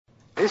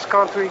This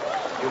country,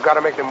 you got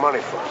to make the money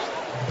first.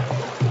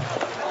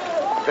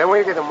 Then when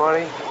you get the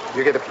money,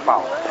 you get the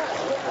power.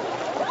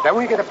 Then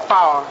when you get the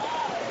power,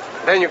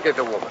 then you get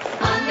the woman.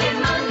 Money,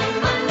 money,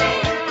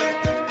 money.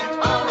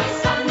 Always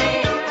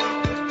Sunday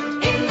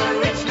in the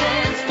rich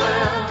man's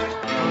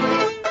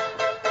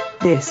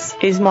world. This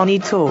is Money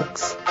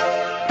Talks.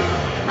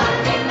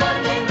 Money,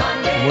 money,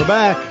 money. We're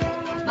back.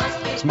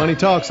 It's Money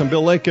Talks. I'm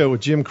Bill Lako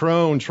with Jim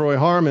Crone, Troy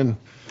Harmon.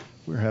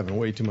 We're having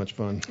way too much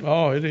fun.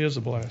 Oh, it is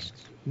a blast,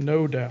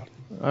 no doubt.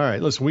 All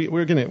right, listen, we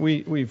kind of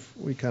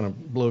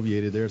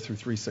bloviated there through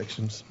three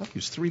sections. I've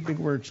used three big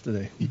words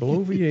today.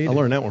 Bloviated. I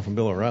learned that one from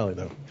Bill O'Reilly,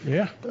 though.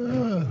 Yeah,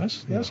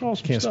 that's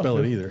awesome. Can't stuff, spell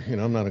it man. either.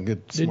 I'm not a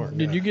good smart guy.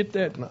 Did you get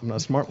that? I'm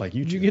not smart like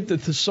you. Did you get the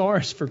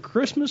thesaurus for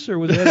Christmas, or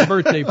was that a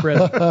birthday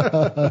present?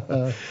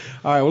 All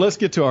right, well, let's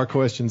get to our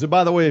questions. And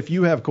by the way, if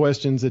you have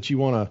questions that you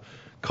want to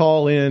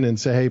call in and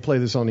say, hey, play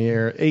this on the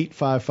air,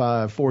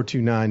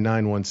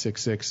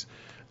 855-429-9166.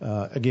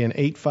 Again,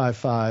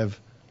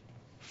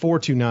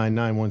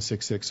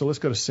 855-429-9166. So let's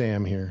go to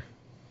Sam here.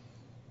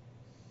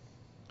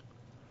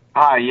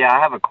 Hi, yeah,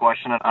 I have a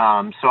question.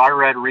 So I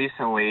read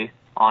recently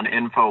on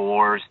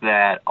InfoWars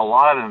that a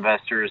lot of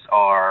investors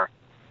are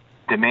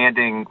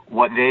demanding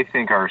what they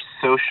think are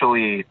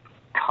socially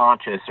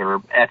conscious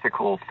or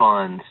ethical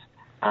funds.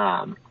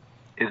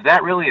 Is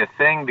that really a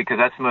thing? Because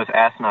that's the most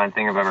asinine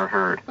thing I've ever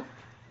heard.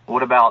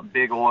 What about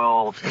big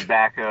oil,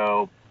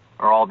 tobacco,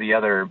 or all the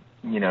other,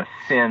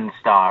 sin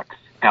stocks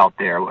out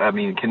there? I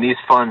mean, can these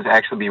funds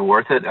actually be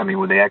worth it? I mean,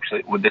 would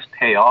this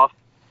pay off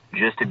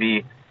just to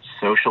be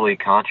socially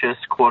conscious,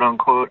 quote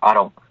unquote? I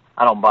don't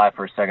buy it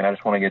for a second. I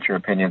just want to get your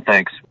opinion.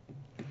 Thanks.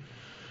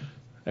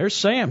 There's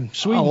Sam.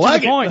 Sweet I to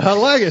like the it. point. I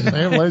like it.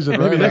 Sam lays it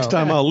Maybe right next out.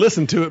 time I'll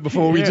listen to it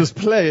before we just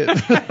play it.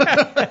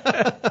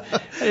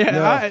 Yeah,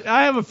 No.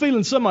 I have a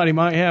feeling somebody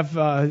might have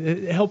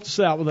helped us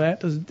out with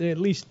that to at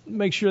least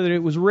make sure that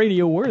it was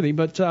radio worthy.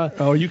 But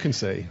Oh, you can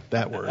say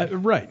that word.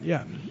 right,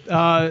 yeah.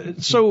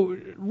 So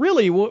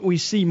really, what we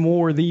see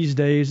more these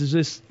days is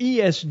this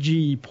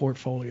ESG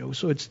portfolio.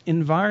 So it's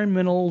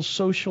environmental,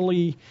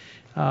 socially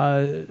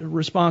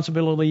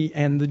responsibility,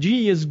 and the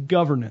G is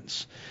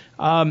governance.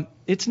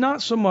 It's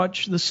not so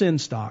much the sin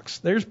stocks.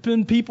 There's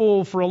been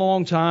people for a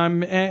long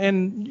time,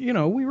 and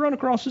we run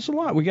across this a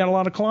lot. We got a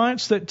lot of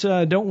clients that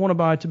don't want to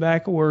buy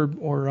tobacco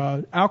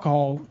or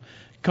alcohol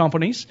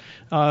companies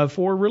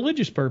for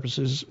religious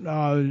purposes.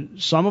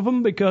 Some of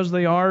them, because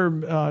they are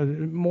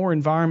more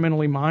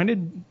environmentally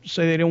minded,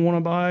 say they don't want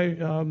to buy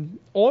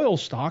oil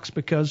stocks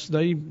because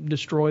they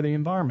destroy the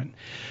environment.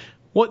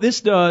 What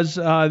this does,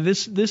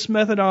 this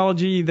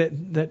methodology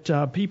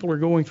that people are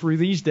going through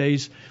these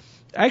days,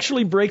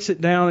 actually breaks it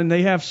down, and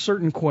they have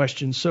certain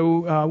questions.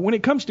 So when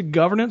it comes to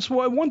governance,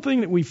 one thing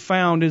that we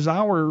found is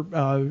our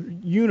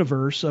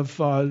universe of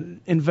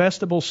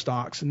investable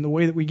stocks, and the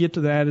way that we get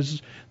to that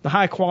is the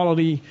high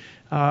quality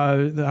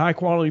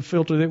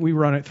filter that we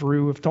run it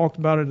through. We've talked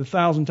about it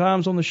 1,000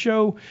 times on the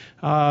show,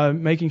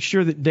 making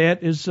sure that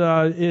debt is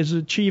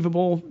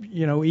achievable,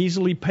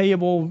 easily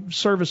payable,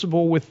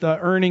 serviceable with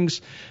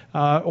earnings,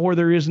 or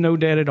there is no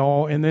debt at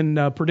all. And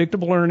then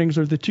predictable earnings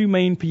are the two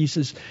main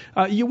pieces.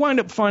 You wind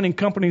up finding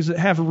companies that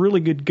have really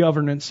good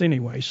governance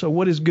anyway. So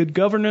what is good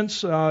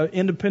governance?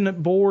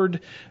 Independent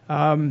board.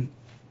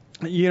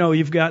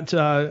 You've got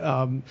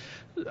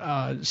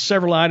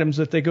several items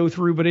that they go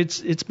through, but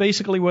it's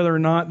basically whether or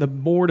not the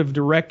board of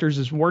directors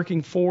is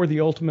working for the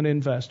ultimate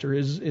investor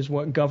is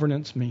what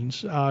governance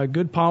means.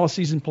 Good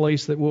policies in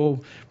place that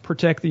will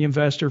protect the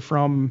investor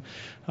from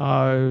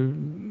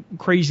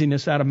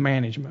craziness out of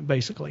management,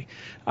 basically.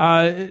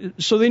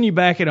 So then you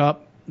back it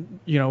up.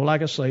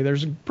 Like I say,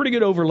 there's a pretty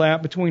good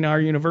overlap between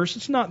our universe.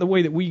 It's not the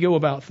way that we go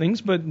about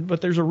things,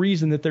 but there's a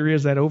reason that there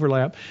is that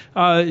overlap.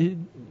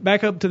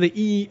 Back up to the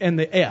E and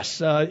the S,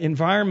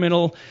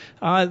 environmental.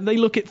 They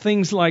look at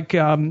things like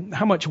how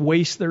much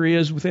waste there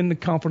is within the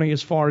company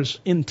as far as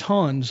in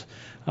tons.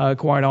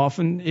 Quite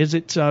often, is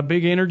it a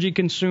big energy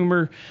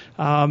consumer?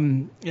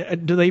 Do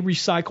they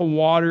recycle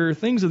water?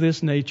 Things of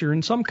this nature.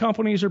 And some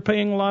companies are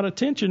paying a lot of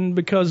attention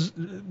because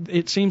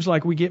it seems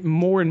like we get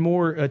more and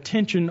more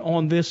attention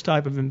on this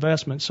type of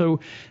investment. So,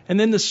 and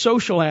then the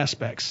social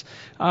aspects.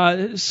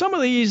 Some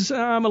of these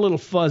I'm a little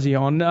fuzzy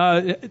on.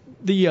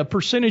 The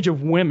percentage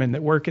of women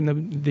that work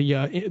in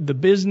the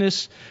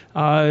business.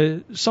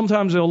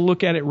 Sometimes they'll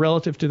look at it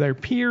relative to their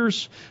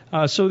peers.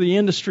 So the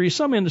industry,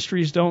 some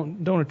industries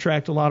don't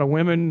attract a lot of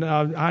women.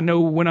 I know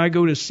when I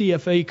go to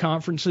CFA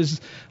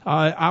conferences,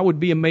 I would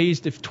be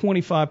amazed if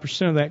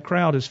 25% of that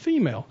crowd is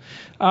female.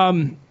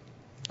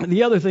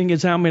 The other thing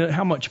is how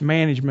much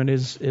management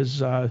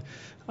is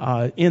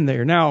in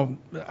there. Now,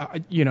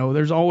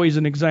 there's always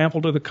an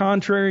example to the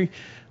contrary,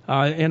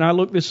 and I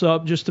looked this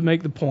up just to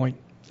make the point.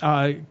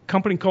 A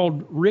company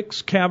called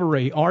Rick's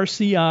Cabaret,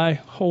 RCI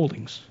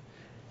Holdings.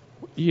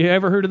 You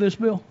ever heard of this,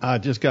 Bill? I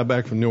just got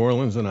back from New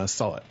Orleans and I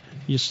saw it.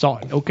 You saw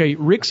it. Okay,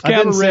 Rick's I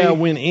didn't say I Cabaret.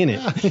 went in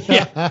it.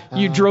 Yeah,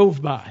 you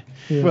drove by.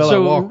 Well, I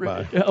walked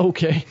by.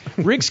 Okay.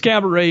 Rick's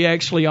Cabaret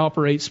actually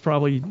operates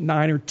probably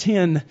 9 or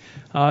 10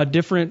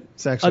 different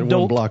It's actually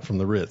adult. one block from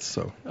the Ritz,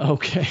 so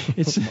Okay.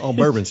 It's on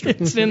Bourbon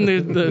Street. It's in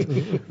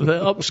the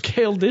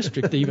upscale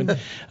district even.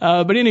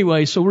 But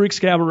anyway, so Rick's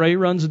Cabaret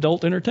runs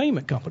adult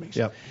entertainment companies.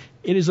 Yep.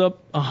 It is up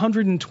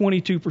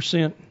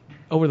 122%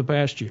 over the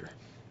past year.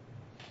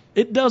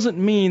 It doesn't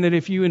mean that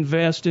if you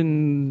invest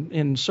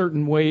in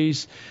certain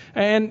ways,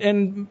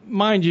 and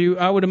mind you,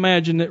 I would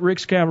imagine that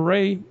Rick's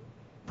Cabaret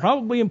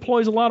probably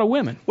employs a lot of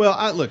women.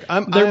 Well,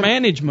 Their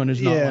management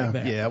is not yeah, like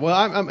that. Yeah,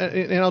 well,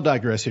 and I'll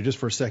digress here just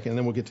for a second, and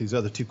then we'll get to these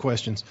other two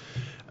questions.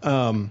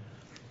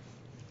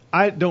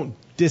 I don't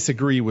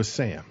disagree with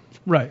Sam.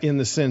 Right. In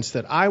the sense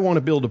that I want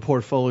to build a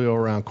portfolio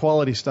around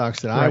quality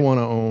stocks that I Right. want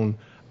to own.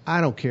 I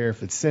don't care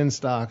if it's sin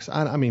stocks.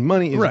 I mean,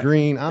 money is Right.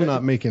 green. I'm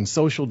not making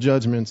social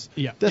judgments.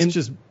 Yeah. That's And-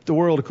 just the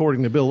world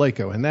according to Bill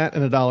Lako. And that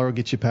and $1 will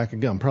get you a pack of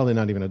gum. Probably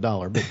not even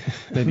 $1,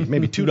 but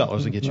maybe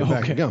 $2 will get you a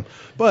pack Okay. of gum.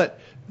 But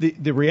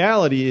the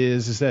reality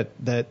is that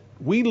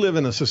we live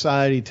in a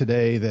society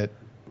today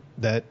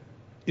that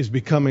is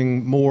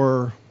becoming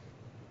more.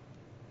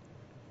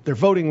 They're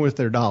voting with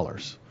their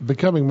dollars.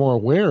 Becoming more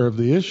aware of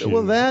the issue.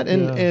 Well, that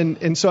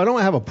and so I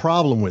don't have a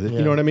problem with it. You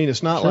Yeah. know what I mean?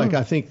 It's not Sure. like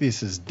I think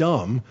this is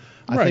dumb.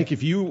 I Right. think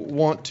if you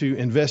want to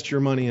invest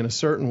your money in a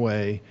certain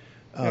way,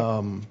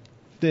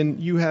 then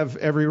you have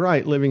every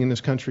right living in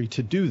this country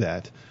to do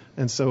that.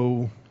 And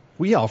so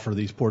we offer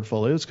these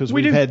portfolios because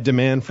We we've do. had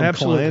demand from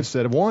Absolutely. clients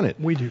that have want it.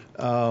 We do.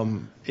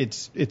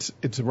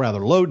 It's a rather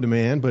low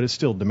demand, but it's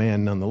still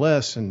demand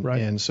nonetheless. And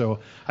Right. and so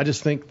I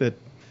just think that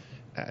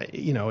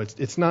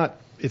it's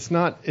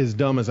not as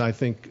dumb as I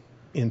think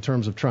in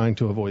terms of trying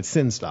to avoid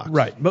sin stocks.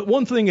 Right. But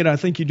one thing that I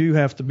think you do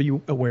have to be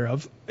aware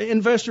of,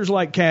 investors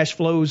like cash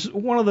flows.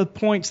 One of the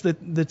points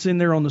that's in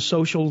there on the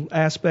social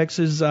aspects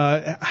is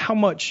how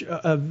much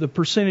of the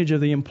percentage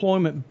of the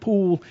employment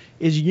pool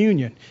is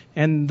union.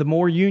 And the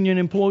more union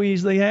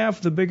employees they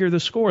have, the bigger the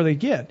score they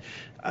get.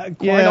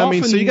 Quite Yeah, I mean,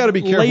 often so you got to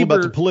be careful about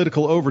labor- the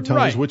political overtones,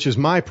 Right. which is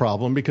my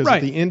problem, because Right.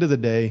 at the end of the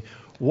day,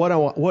 what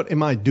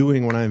am I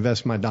doing when I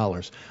invest my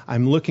dollars?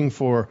 I'm looking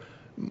for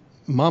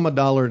mama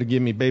dollar to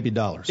give me baby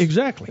dollars.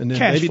 Exactly. And then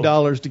Cash baby flow.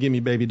 dollars to give me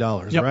baby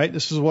dollars, Yep. right?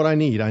 This is what I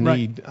need. I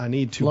Right.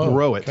 need to Flow,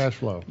 grow it. cash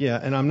flow. Yeah,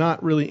 and I'm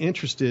not really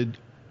interested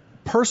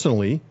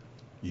personally,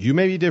 you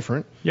may be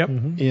different Yep.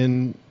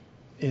 in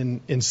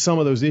some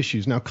of those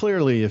issues. Now,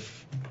 clearly,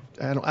 if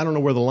I don't know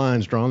where the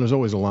line's drawn. There's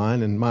always a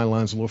line, and my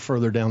line's a little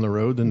further down the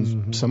road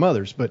than some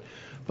others.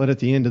 But at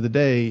the end of the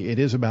day, it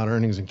is about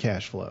earnings and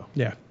cash flow.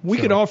 Yeah, we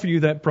So- could offer you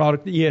that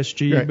product,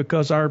 ESG, Right.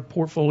 because our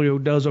portfolio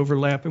does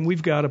overlap, and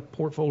we've got a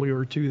portfolio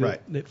or two that,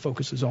 Right. that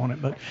focuses on it.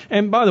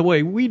 And by the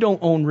way, we don't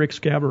own Rick's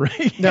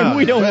Cabaret, No, and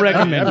we don't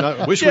recommend it.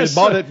 I wish we Just had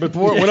bought so- it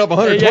before it went up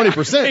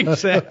 120%. Yeah,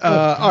 exactly.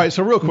 All right,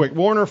 so real quick,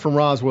 Warner from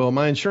Roswell.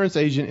 My insurance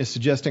agent is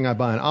suggesting I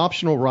buy an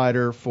optional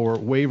rider for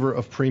waiver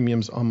of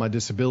premiums on my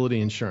disability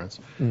insurance.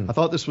 I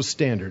thought this was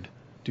standard.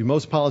 Do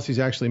most policies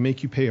actually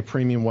make you pay a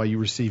premium while you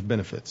receive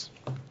benefits?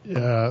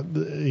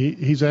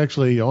 He's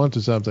actually onto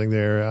something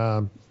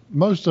there.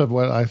 Most of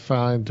what I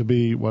find to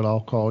be what I'll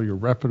call your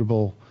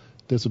reputable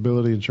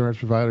disability insurance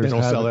providers They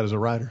don't have sell it- that as a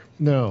rider.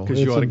 No, 'Cause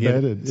it's you ought to get it.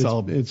 embedded. It's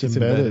all- It's it's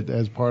embedded, embedded.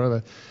 as part of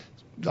it.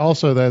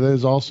 Also, that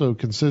is also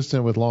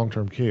consistent with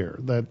long-term care.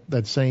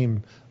 That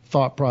same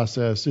thought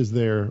process is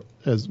there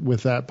as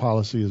with that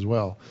policy as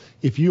well.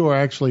 If you are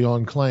actually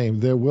on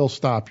claim, they will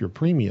stop your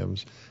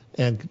premiums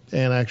and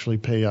actually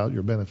pay out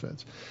your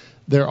benefits.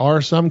 There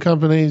are some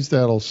companies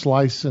that'll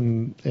slice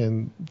and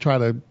try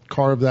to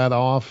carve that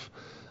off.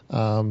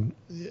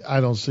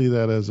 I don't see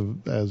that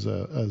as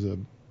a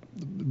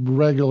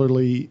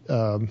regularly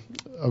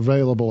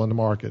available in the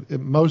market.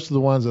 Most of the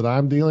ones that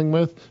I'm dealing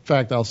with, in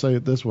fact, I'll say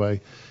it this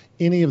way: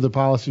 any of the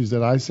policies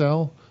that I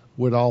sell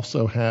would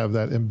also have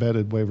that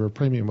embedded waiver of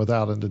premium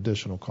without an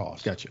additional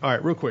cost. Gotcha. All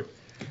right, real quick.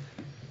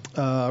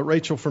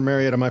 Rachel from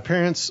Marietta. My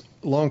parents'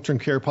 long-term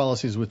care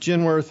policies with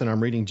Genworth, and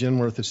I'm reading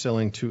Genworth is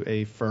selling to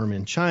a firm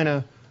in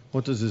China.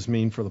 What does this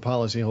mean for the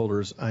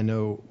policyholders? I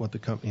know what the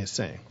company is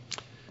saying.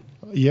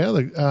 Yeah,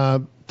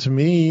 to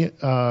me,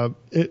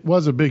 it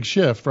was a big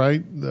shift,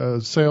 right? The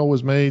sale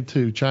was made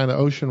to China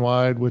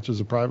Oceanwide, which is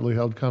a privately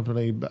held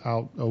company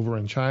out over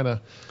in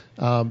China.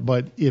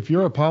 But if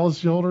you're a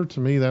policyholder, to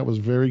me, that was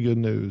very good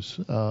news.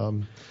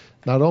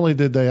 Not only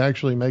did they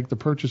actually make the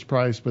purchase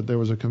price, but there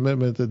was a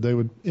commitment that they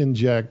would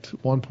inject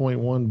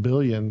 $1.1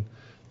 billion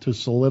to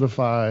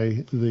solidify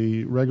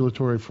the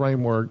regulatory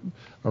framework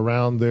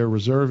around their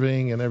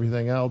reserving and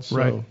everything else. So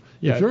Right.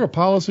 Yeah. if you're a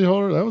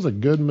policyholder, that was a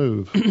good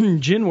move.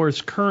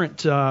 Genworth's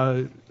current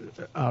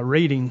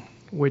rating,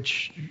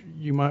 which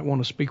you might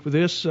want to speak with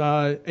this,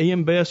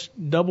 AM Best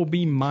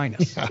BB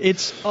minus.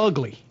 It's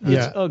ugly.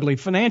 Yeah. It's ugly.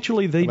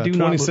 Financially, they About do 20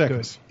 not look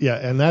seconds. Yeah,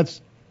 and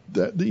that's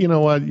you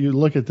know what? You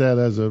look at that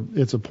as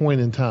it's a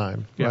point in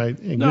time, Yeah. right?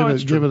 And No,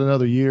 it's give true. it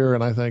another year,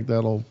 and I think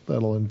that'll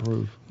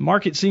improve.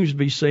 Market seems to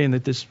be saying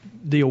that this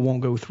deal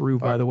won't go through,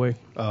 by the way.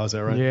 Oh, is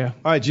that right? Yeah.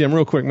 All right, Jim,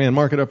 real quick, man.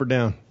 Market up or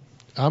down?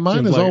 Mine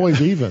Jim is Player.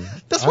 always even.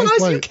 That's what I play-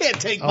 said. You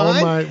can't take Oh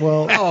mine. my!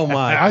 Well, Oh,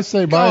 my. I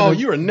say buy. Oh, the-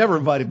 you are never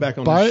invited back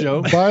on the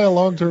show. buy a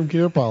long-term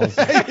care policy.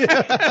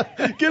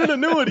 Get an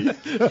annuity.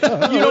 You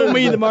know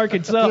me, the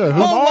market's up. Yeah, I'm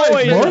who-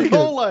 always Market.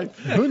 Whole life.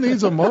 Who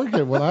needs a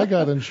market when I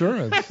got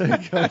insurance?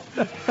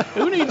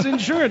 Who needs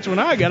insurance when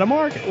I got a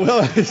market?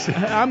 Well,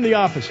 I'm the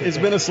opposite. it's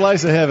been a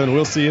slice of heaven.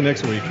 We'll see you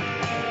next week.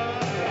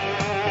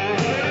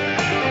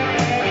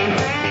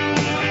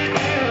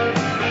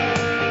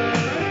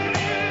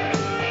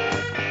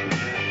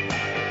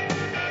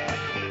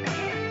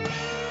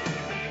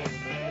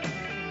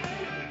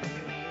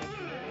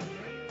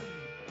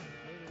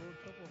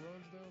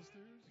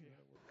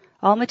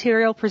 All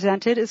material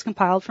presented is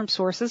compiled from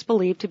sources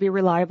believed to be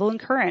reliable and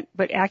current,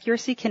 but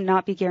accuracy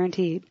cannot be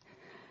guaranteed.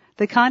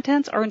 The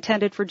contents are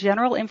intended for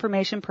general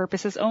information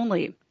purposes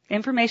only.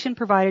 Information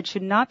provided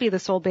should not be the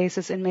sole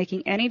basis in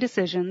making any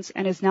decisions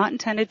and is not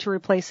intended to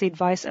replace the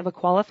advice of a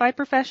qualified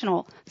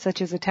professional,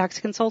 such as a tax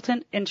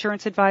consultant,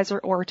 insurance advisor,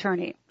 or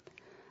attorney.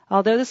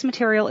 Although this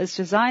material is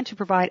designed to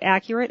provide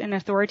accurate and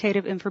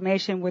authoritative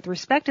information with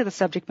respect to the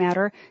subject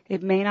matter,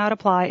 it may not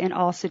apply in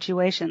all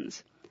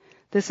situations.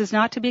 This is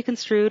not to be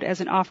construed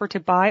as an offer to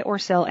buy or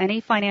sell any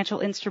financial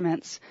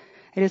instruments.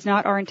 It is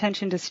not our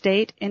intention to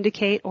state,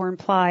 indicate, or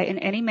imply in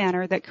any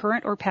manner that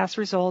current or past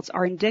results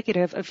are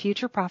indicative of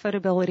future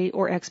profitability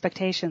or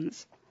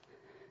expectations.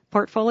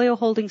 Portfolio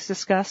holdings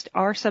discussed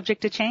are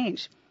subject to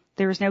change.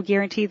 There is no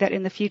guarantee that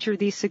in the future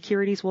these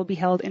securities will be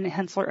held in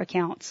Hensler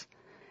accounts.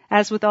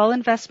 As with all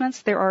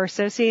investments, there are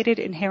associated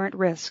inherent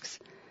risks.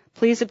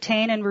 Please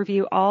obtain and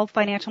review all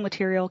financial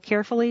material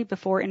carefully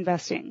before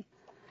investing.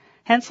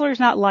 Hensler is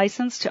not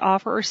licensed to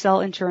offer or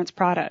sell insurance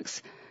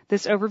products.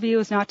 This overview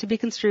is not to be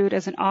construed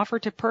as an offer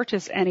to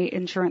purchase any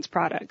insurance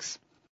products.